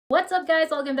What's up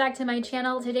guys, welcome back to my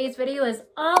channel. Today's video is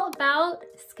all about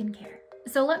skincare.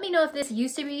 So let me know if this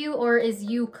used to be you or is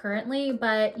you currently,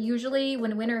 but usually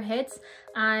when winter hits,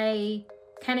 I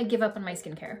kind of give up on my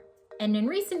skincare. And in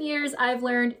recent years, I've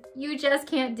learned you just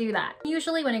can't do that.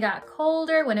 Usually when it got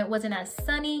colder, when it wasn't as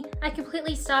sunny, I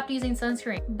completely stopped using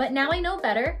sunscreen. But now I know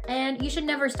better, and you should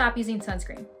never stop using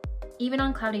sunscreen, even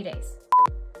on cloudy days.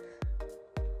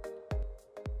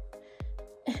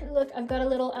 Look, I've got a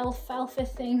little alfalfa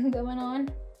thing going on.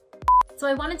 So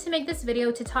I wanted to make this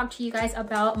video to talk to you guys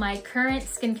about my current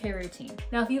skincare routine.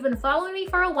 Now, if you've been following me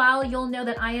for a while, you'll know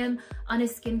that I am on a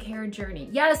skincare journey.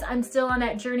 Yes, I'm still on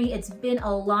that journey. It's been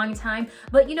a long time,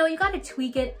 but you know, you gotta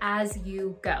tweak it as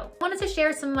you go. I wanted to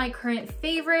share some of my current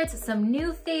favorites, some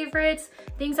new favorites,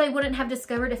 things I wouldn't have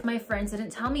discovered if my friends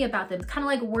didn't tell me about them. It's kind of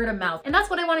like word of mouth. And that's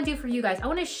what I wanna do for you guys. I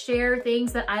wanna share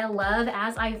things that I love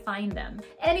as I find them.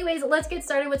 Anyways, let's get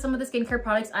started with some of the skincare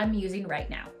products I'm using right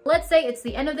now. Let's say it's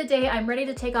the end of the day. I'm ready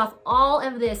to take off all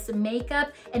of this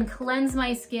makeup and cleanse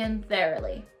my skin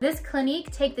thoroughly. This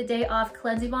Clinique Take the Day Off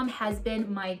Cleansing Balm has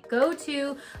been my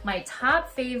go-to, my top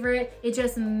favorite. It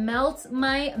just melts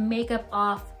my makeup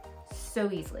off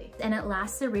so easily, and it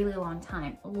lasts a really long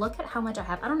time. Look at how much I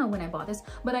have. I don't know when I bought this,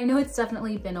 but I know it's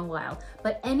definitely been a while.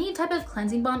 But any type of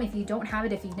cleansing balm, if you don't have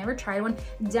it, if you've never tried one,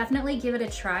 definitely give it a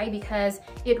try because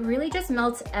it really just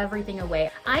melts everything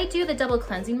away. I do the double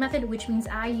cleansing method, which means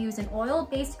I use an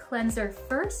oil-based cleanser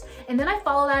first, and then I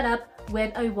follow that up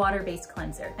with a water-based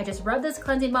cleanser. I just rub this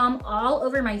cleansing balm all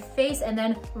over my face and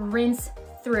then rinse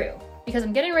through because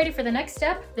I'm getting ready for the next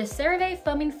step, the CeraVe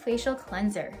Foaming Facial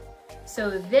Cleanser.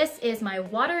 So this is my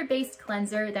water-based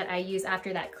cleanser that I use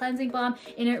after that cleansing balm,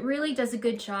 and it really does a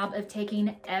good job of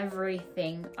taking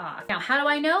everything off. Now, how do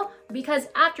I know? Because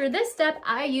after this step,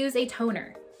 I use a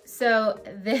toner. So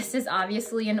this is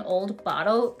obviously an old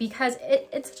bottle because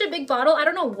it's such a big bottle. I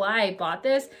don't know why I bought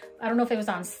this. I don't know if it was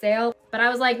on sale, but I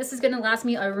was like, this is gonna last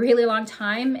me a really long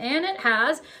time, and it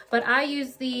has. But I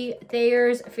use the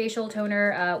Thayer's Facial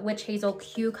Toner Witch Hazel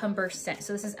Cucumber Scent.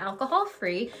 So this is alcohol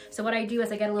free. So what I do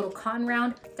is I get a little cotton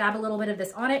round, dab a little bit of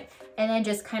this on it, and then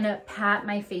just kind of pat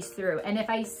my face through. And if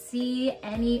I see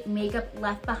any makeup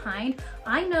left behind,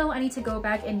 I know I need to go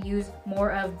back and use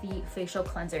more of the facial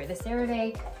cleanser, the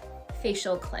CeraVe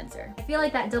Facial Cleanser. I feel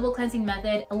like that double cleansing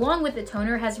method, along with the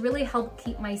toner, has really helped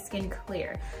keep my skin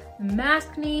clear.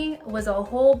 Maskne was a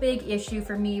whole big issue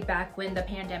for me back when the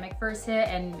pandemic first hit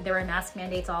and there were mask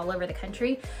mandates all over the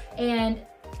country. And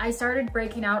I started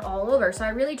breaking out all over. So I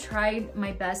really tried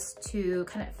my best to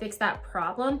kind of fix that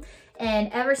problem. And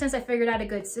ever since I figured out a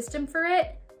good system for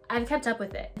it, I've kept up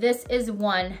with it. This is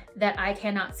one that I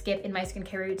cannot skip in my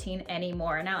skincare routine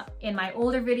anymore. Now, in my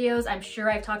older videos, I'm sure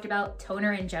I've talked about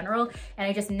toner in general, and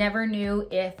I just never knew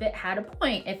if it had a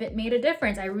point, if it made a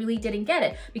difference. I really didn't get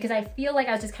it because I feel like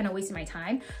I was just kind of wasting my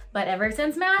time. But ever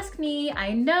since Maskne,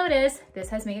 I noticed this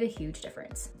has made a huge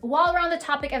difference. While we're on the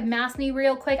topic of Maskne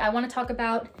real quick, I want to talk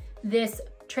about this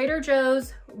Trader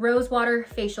Joe's Rose Water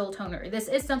Facial Toner. This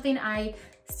is something I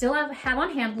still have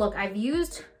on hand. Look, I've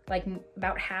used like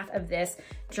about half of this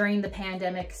during the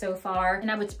pandemic so far.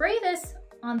 And I would spray this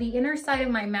on the inner side of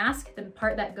my mask, the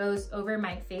part that goes over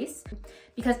my face,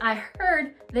 because I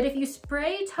heard that if you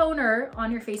spray toner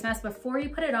on your face mask before you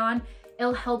put it on,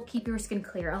 it'll help keep your skin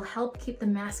clear. It'll help keep the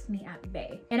maskne at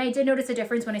bay. And I did notice a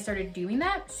difference when I started doing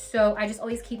that. So I just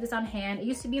always keep this on hand. It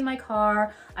used to be in my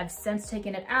car. I've since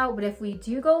taken it out. But if we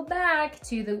do go back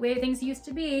to the way things used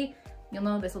to be, you'll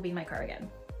know this will be in my car again.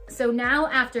 So now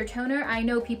after toner, I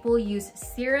know people use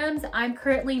serums. I'm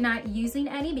currently not using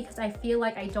any because I feel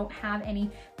like I don't have any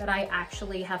that I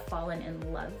actually have fallen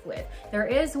in love with. There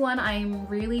is one I'm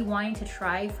really wanting to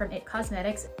try from IT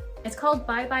Cosmetics. It's called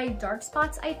Bye Bye Dark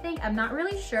Spots, I think. I'm not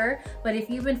really sure, but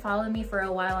if you've been following me for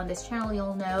a while on this channel,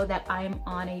 you'll know that I'm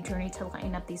on a journey to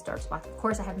lighten up these dark spots. Of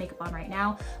course, I have makeup on right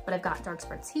now, but I've got dark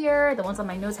spots here. The ones on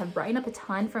my nose have brightened up a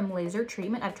ton from laser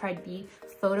treatment. I've tried the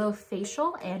Photo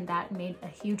Facial, and that made a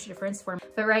huge difference for me.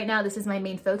 But right now, this is my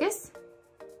main focus.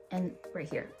 And right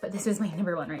here, but this is my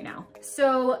number one right now.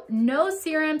 So no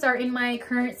serums are in my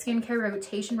current skincare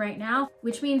rotation right now,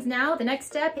 which means now the next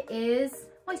step is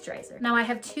moisturizer. Now I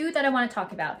have two that I want to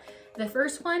talk about. The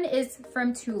first one is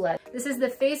from Tula. This is the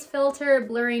Face Filter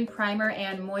Blurring Primer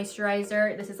and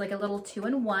Moisturizer. This is like a little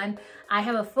 2-in-1. I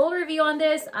have a full review on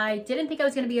this. I didn't think I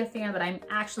was going to be a fan, but I'm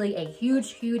actually a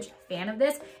huge fan of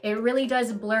this. It really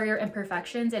does blur your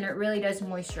imperfections and it really does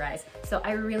moisturize. So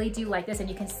I really do like this, and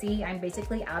you can see I'm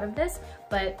basically out of this,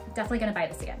 but definitely gonna buy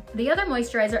this again. The other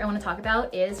moisturizer I wanna talk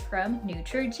about is from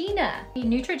Neutrogena. The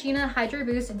Neutrogena Hydro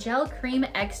Boost Gel Cream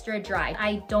Extra Dry.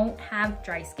 I don't have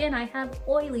dry skin, I have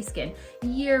oily skin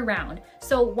year round.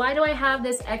 So why do I have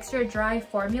this extra dry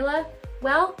formula?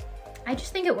 Well, I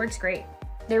just think it works great.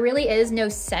 There really is no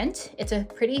scent. It's a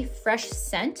pretty fresh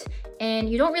scent, and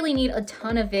you don't really need a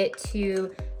ton of it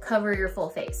to cover your full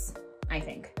face, I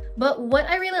think. But what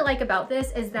I really like about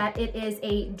this is that it is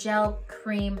a gel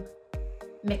cream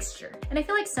mixture. And I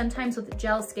feel like sometimes with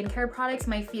gel skincare products,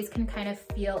 my face can kind of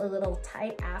feel a little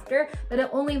tight after, but it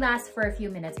only lasts for a few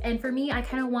minutes. And for me, I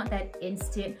kind of want that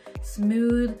instant,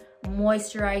 smooth,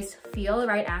 moisturized feel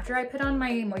right after I put on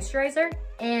my moisturizer.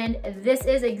 And this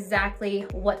is exactly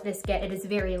what this gets. It is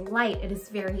very light, it is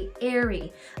very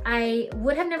airy. I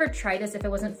would have never tried this if it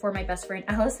wasn't for my best friend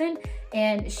Allison,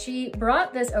 and she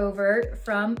brought this over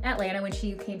from Atlanta when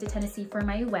she came to Tennessee for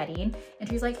my wedding, and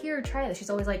she's like, here, try this. She's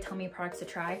always like, tell me products to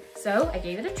try. So I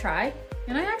gave it a try,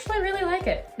 and I actually really like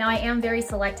it. Now I am very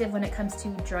selective when it comes to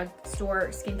drugstore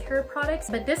skincare products,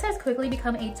 but this has quickly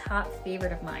become a top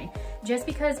favorite of mine, just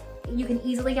because you can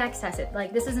easily access it.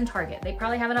 Like, this is in Target. They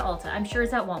probably have it at Ulta. I'm sure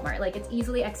it's at Walmart. Like, it's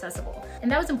easily accessible.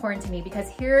 And that was important to me because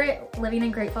here, living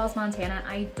in Great Falls, Montana,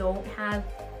 I don't have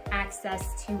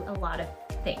access to a lot of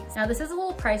things. Now, this is a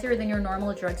little pricier than your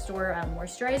normal drugstore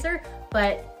moisturizer,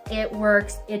 but it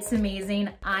works. It's amazing.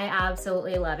 I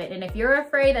absolutely love it. And if you're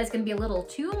afraid that's gonna be a little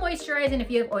too moisturizing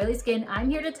if you have oily skin, I'm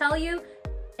here to tell you,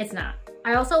 it's not.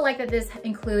 I also like that this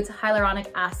includes hyaluronic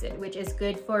acid, which is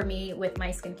good for me with my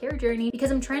skincare journey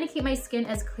because I'm trying to keep my skin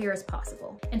as clear as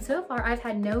possible. And so far, I've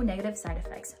had no negative side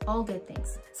effects, all good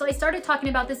things. So I started talking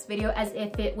about this video as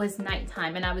if it was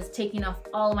nighttime and I was taking off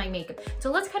all my makeup.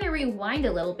 So let's kind of rewind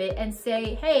a little bit and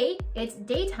say, hey, it's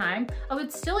daytime. I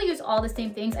would still use all the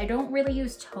same things. I don't really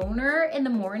use toner in the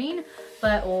morning,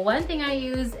 but one thing I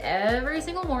use every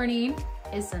single morning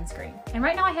is sunscreen. And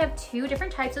right now I have two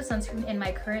different types of sunscreen in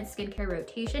my current skincare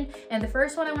rotation. And the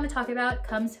first one I want to talk about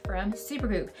comes from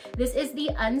Supergoop. This is the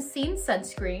Unseen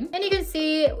Sunscreen. And you can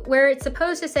see where it's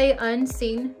supposed to say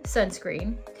Unseen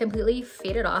Sunscreen, completely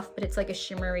faded off, but it's like a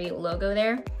shimmery logo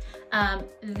there.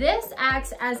 This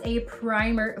acts as a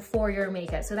primer for your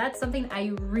makeup. So that's something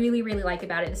I really, really like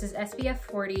about it. This is SPF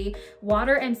 40,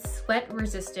 water and sweat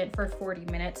resistant for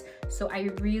 40 minutes. So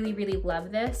I really, really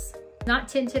love this. Not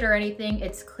tinted or anything,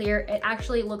 it's clear. It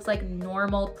actually looks like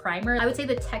normal primer. I would say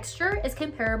the texture is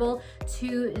comparable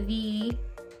to the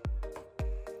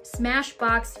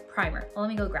Smashbox primer. Well, let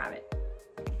me go grab it.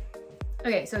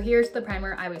 Okay, so here's the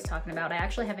primer I was talking about. I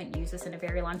actually haven't used this in a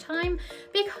very long time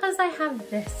because I have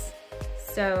this.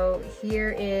 So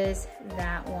here is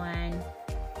that one.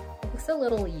 It looks a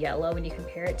little yellow when you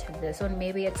compare it to this one.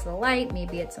 Maybe it's the light,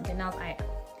 maybe it's something else. I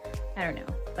don't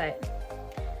know, but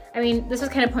I mean, this was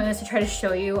kind of pointless to try to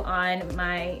show you on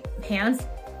my hands,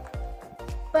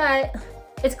 but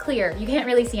it's clear. You can't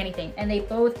really see anything, and they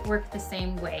both work the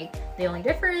same way. The only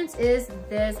difference is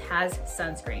this has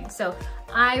sunscreen. So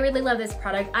I really love this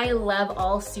product. I love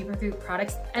all Supergoop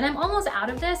products, and I'm almost out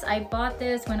of this. I bought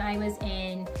this when I was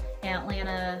in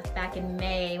Atlanta back in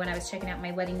May when I was checking out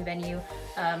my wedding venue,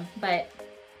 but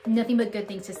nothing but good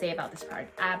things to say about this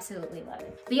product. Absolutely love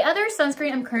it. The other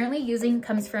sunscreen I'm currently using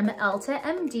comes from Ulta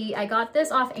MD. I got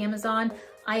this off Amazon.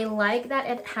 I like that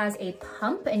it has a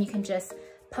pump and you can just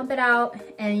pump it out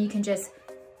and you can just,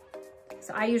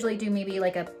 so I usually do maybe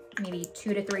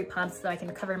 2 to 3 pumps so I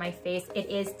can cover my face. It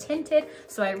is tinted,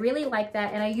 so I really like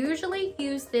that. And I usually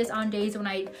use this on days when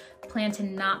I plan to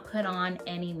not put on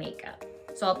any makeup.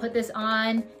 So I'll put this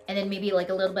on and then maybe like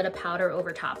a little bit of powder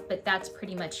over top, but that's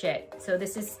pretty much it. So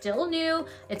this is still new.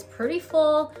 It's pretty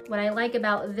full. What I like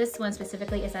about this one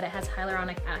specifically is that it has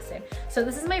hyaluronic acid. So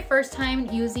this is my first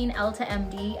time using Ulta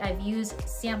MD. I've used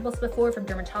samples before from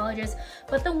dermatologists,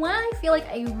 but the one I feel like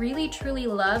I really truly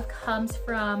love comes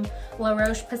from La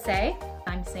Roche-Posay.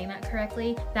 I'm saying that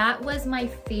correctly. That was my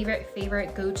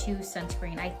favorite go-to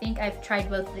sunscreen. I think I've tried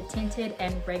both the tinted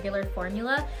and regular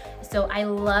formula, so I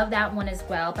love that one as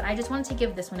well, but I just wanted to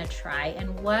give this one a try.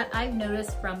 And what I've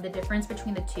noticed from the difference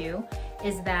between the two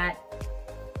is that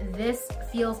this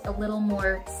feels a little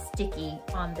more sticky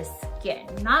on the skin.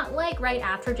 Not like right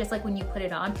after, just like when you put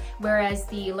it on, whereas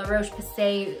the La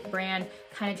Roche-Posay brand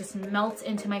kind of just melts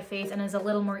into my face and is a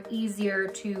little more easier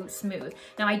to smooth.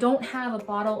 Now I don't have a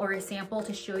bottle or a sample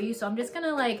to show you, so I'm just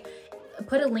gonna like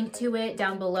put a link to it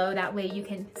down below. That way you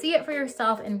can see it for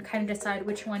yourself and kind of decide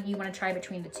which one you want to try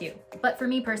between the two. But for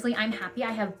me personally, I'm happy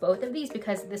I have both of these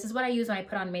because this is what I use when I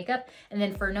put on makeup. And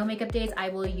then for no makeup days, I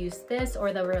will use this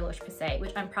or the Rouge Posay,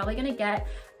 which I'm probably gonna get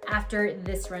after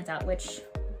this runs out, which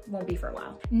won't be for a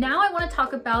while. Now I want to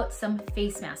talk about some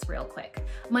face masks real quick.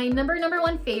 My number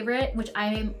one favorite, which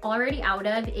I'm already out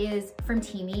of, is from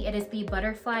Teami. It is the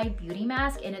Butterfly Beauty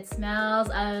Mask and it smells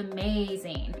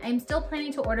amazing. I'm still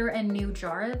planning to order a new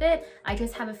jar of it. I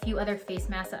just have a few other face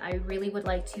masks that I really would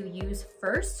like to use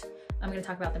first. I'm gonna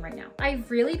talk about them right now.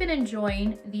 I've really been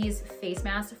enjoying these face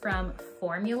masks from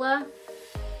Formula.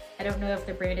 I don't know if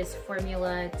the brand is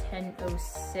Formula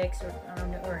 1006 or I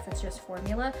don't know, or if it's just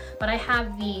Formula, but I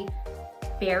have the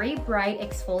Berry Bright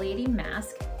Exfoliating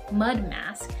Mask, Mud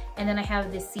Mask, and then I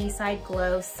have the Seaside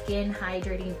Glow Skin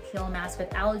Hydrating Peel Mask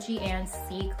with algae and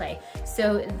sea clay.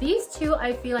 So these two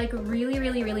I feel like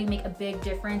really make a big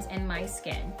difference in my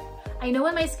skin. I know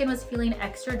when my skin was feeling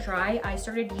extra dry, I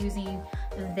started using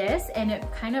this and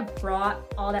it kind of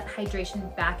brought all that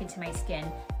hydration back into my skin.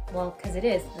 Well, because it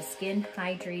is the Skin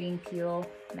Hydrating Peel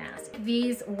Mask.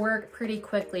 These work pretty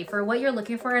quickly. For what you're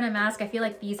looking for in a mask, I feel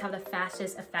like these have the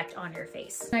fastest effect on your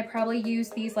face. I probably use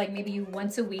these like maybe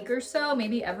once a week or so,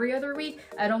 maybe every other week.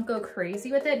 I don't go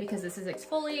crazy with it because this is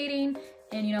exfoliating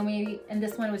and you know, maybe, and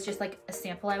this one was just like a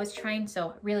sample I was trying,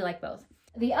 so really like both.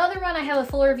 The other one I have a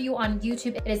full review on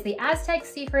YouTube. It is the Aztec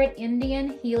Secret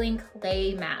Indian Healing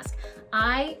Clay Mask.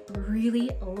 I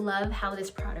really love how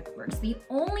this product works. The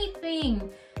only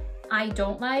thing I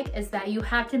don't like is that you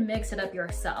have to mix it up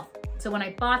yourself. So when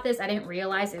I bought this, I didn't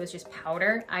realize it was just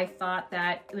powder. I thought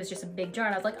that it was just a big jar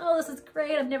and I was like, oh, this is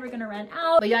great, I'm never gonna run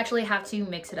out. But you actually have to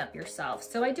mix it up yourself.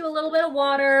 So I do a little bit of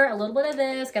water, a little bit of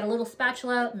this, get a little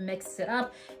spatula, mix it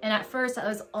up. And at first I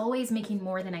was always making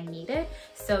more than I needed.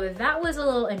 So that was a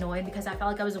little annoying because I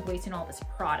felt like I was wasting all this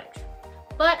product.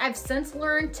 But I've since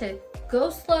learned to go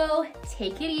slow,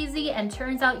 take it easy, and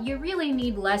turns out you really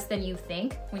need less than you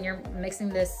think when you're mixing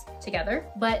this together.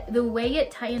 But the way it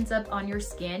tightens up on your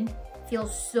skin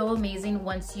feels so amazing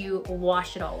once you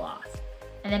wash it all off.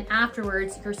 And then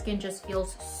afterwards, your skin just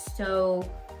feels so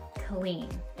clean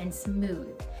and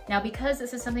smooth. Now, because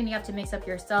this is something you have to mix up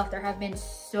yourself, there have been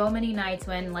so many nights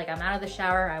when like I'm out of the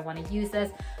shower, I want to use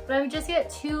this, but I would just get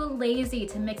too lazy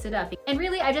to mix it up. And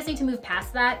really, I just need to move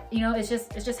past that. You know, it's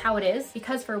just how it is,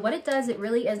 because for what it does, it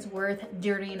really is worth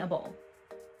dirtying a bowl.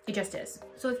 It just is.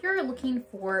 So if you're looking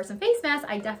for some face masks,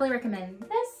 I definitely recommend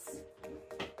this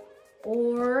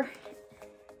or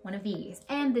one of these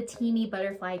and the Teami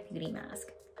Butterfly Beauty Mask.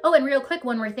 Oh, and real quick,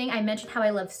 one more thing. I mentioned how I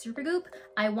love Supergoop.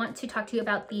 I want to talk to you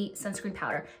about the sunscreen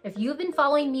powder. If you've been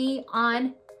following me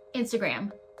on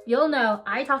Instagram, you'll know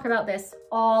I talk about this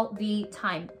all the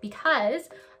time because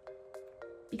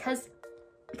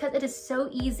it is so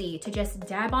easy to just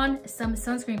dab on some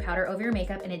sunscreen powder over your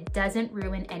makeup and it doesn't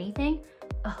ruin anything.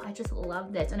 Oh, I just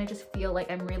love this and I just feel like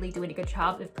I'm really doing a good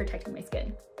job of protecting my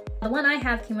skin. The one I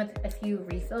have came with a few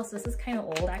refills, so this is kind of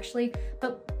old actually,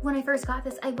 but when I first got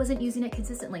this, I wasn't using it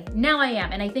consistently. Now I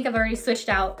am, and I think I've already switched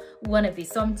out one of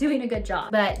these, so I'm doing a good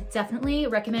job. But definitely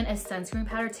recommend a sunscreen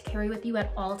powder to carry with you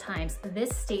at all times.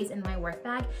 This stays in my work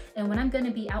bag, and when I'm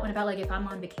gonna be out and about, like if I'm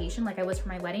on vacation, like I was for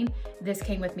my wedding, this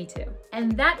came with me too.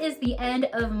 And that is the end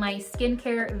of my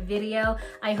skincare video.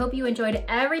 I hope you enjoyed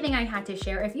everything I had to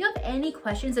share. If you have any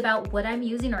questions about what I'm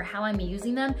using or how I'm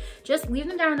using them, just leave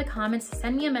them down in the comments,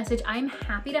 send me a message. I'm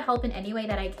happy to help in any way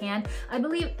that I can. I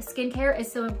believe skincare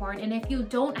is so important, and if you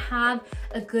don't have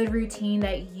a good routine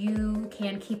that you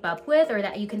can keep up with or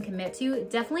that you can commit to,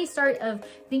 definitely start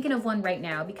thinking of one right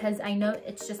now, because I know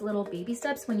it's just little baby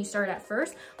steps when you start at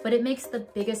first, but it makes the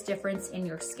biggest difference in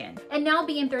your skin. And now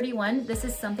being 31, this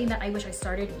is something that I wish I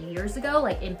started years ago,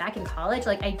 like back in college.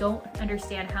 Like I don't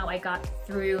understand how I got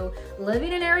through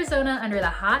living in Arizona under the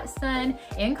hot sun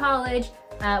in college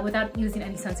without using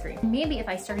any sunscreen. Maybe if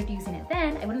I started using it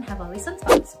then, I wouldn't have all these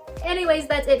sunspots. Anyways,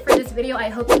 that's it for this video. I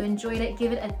hope you enjoyed it.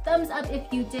 Give it a thumbs up if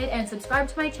you did, and subscribe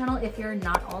to my channel if you're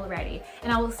not already.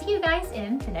 And I will see you guys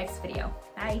in the next video.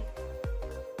 Bye.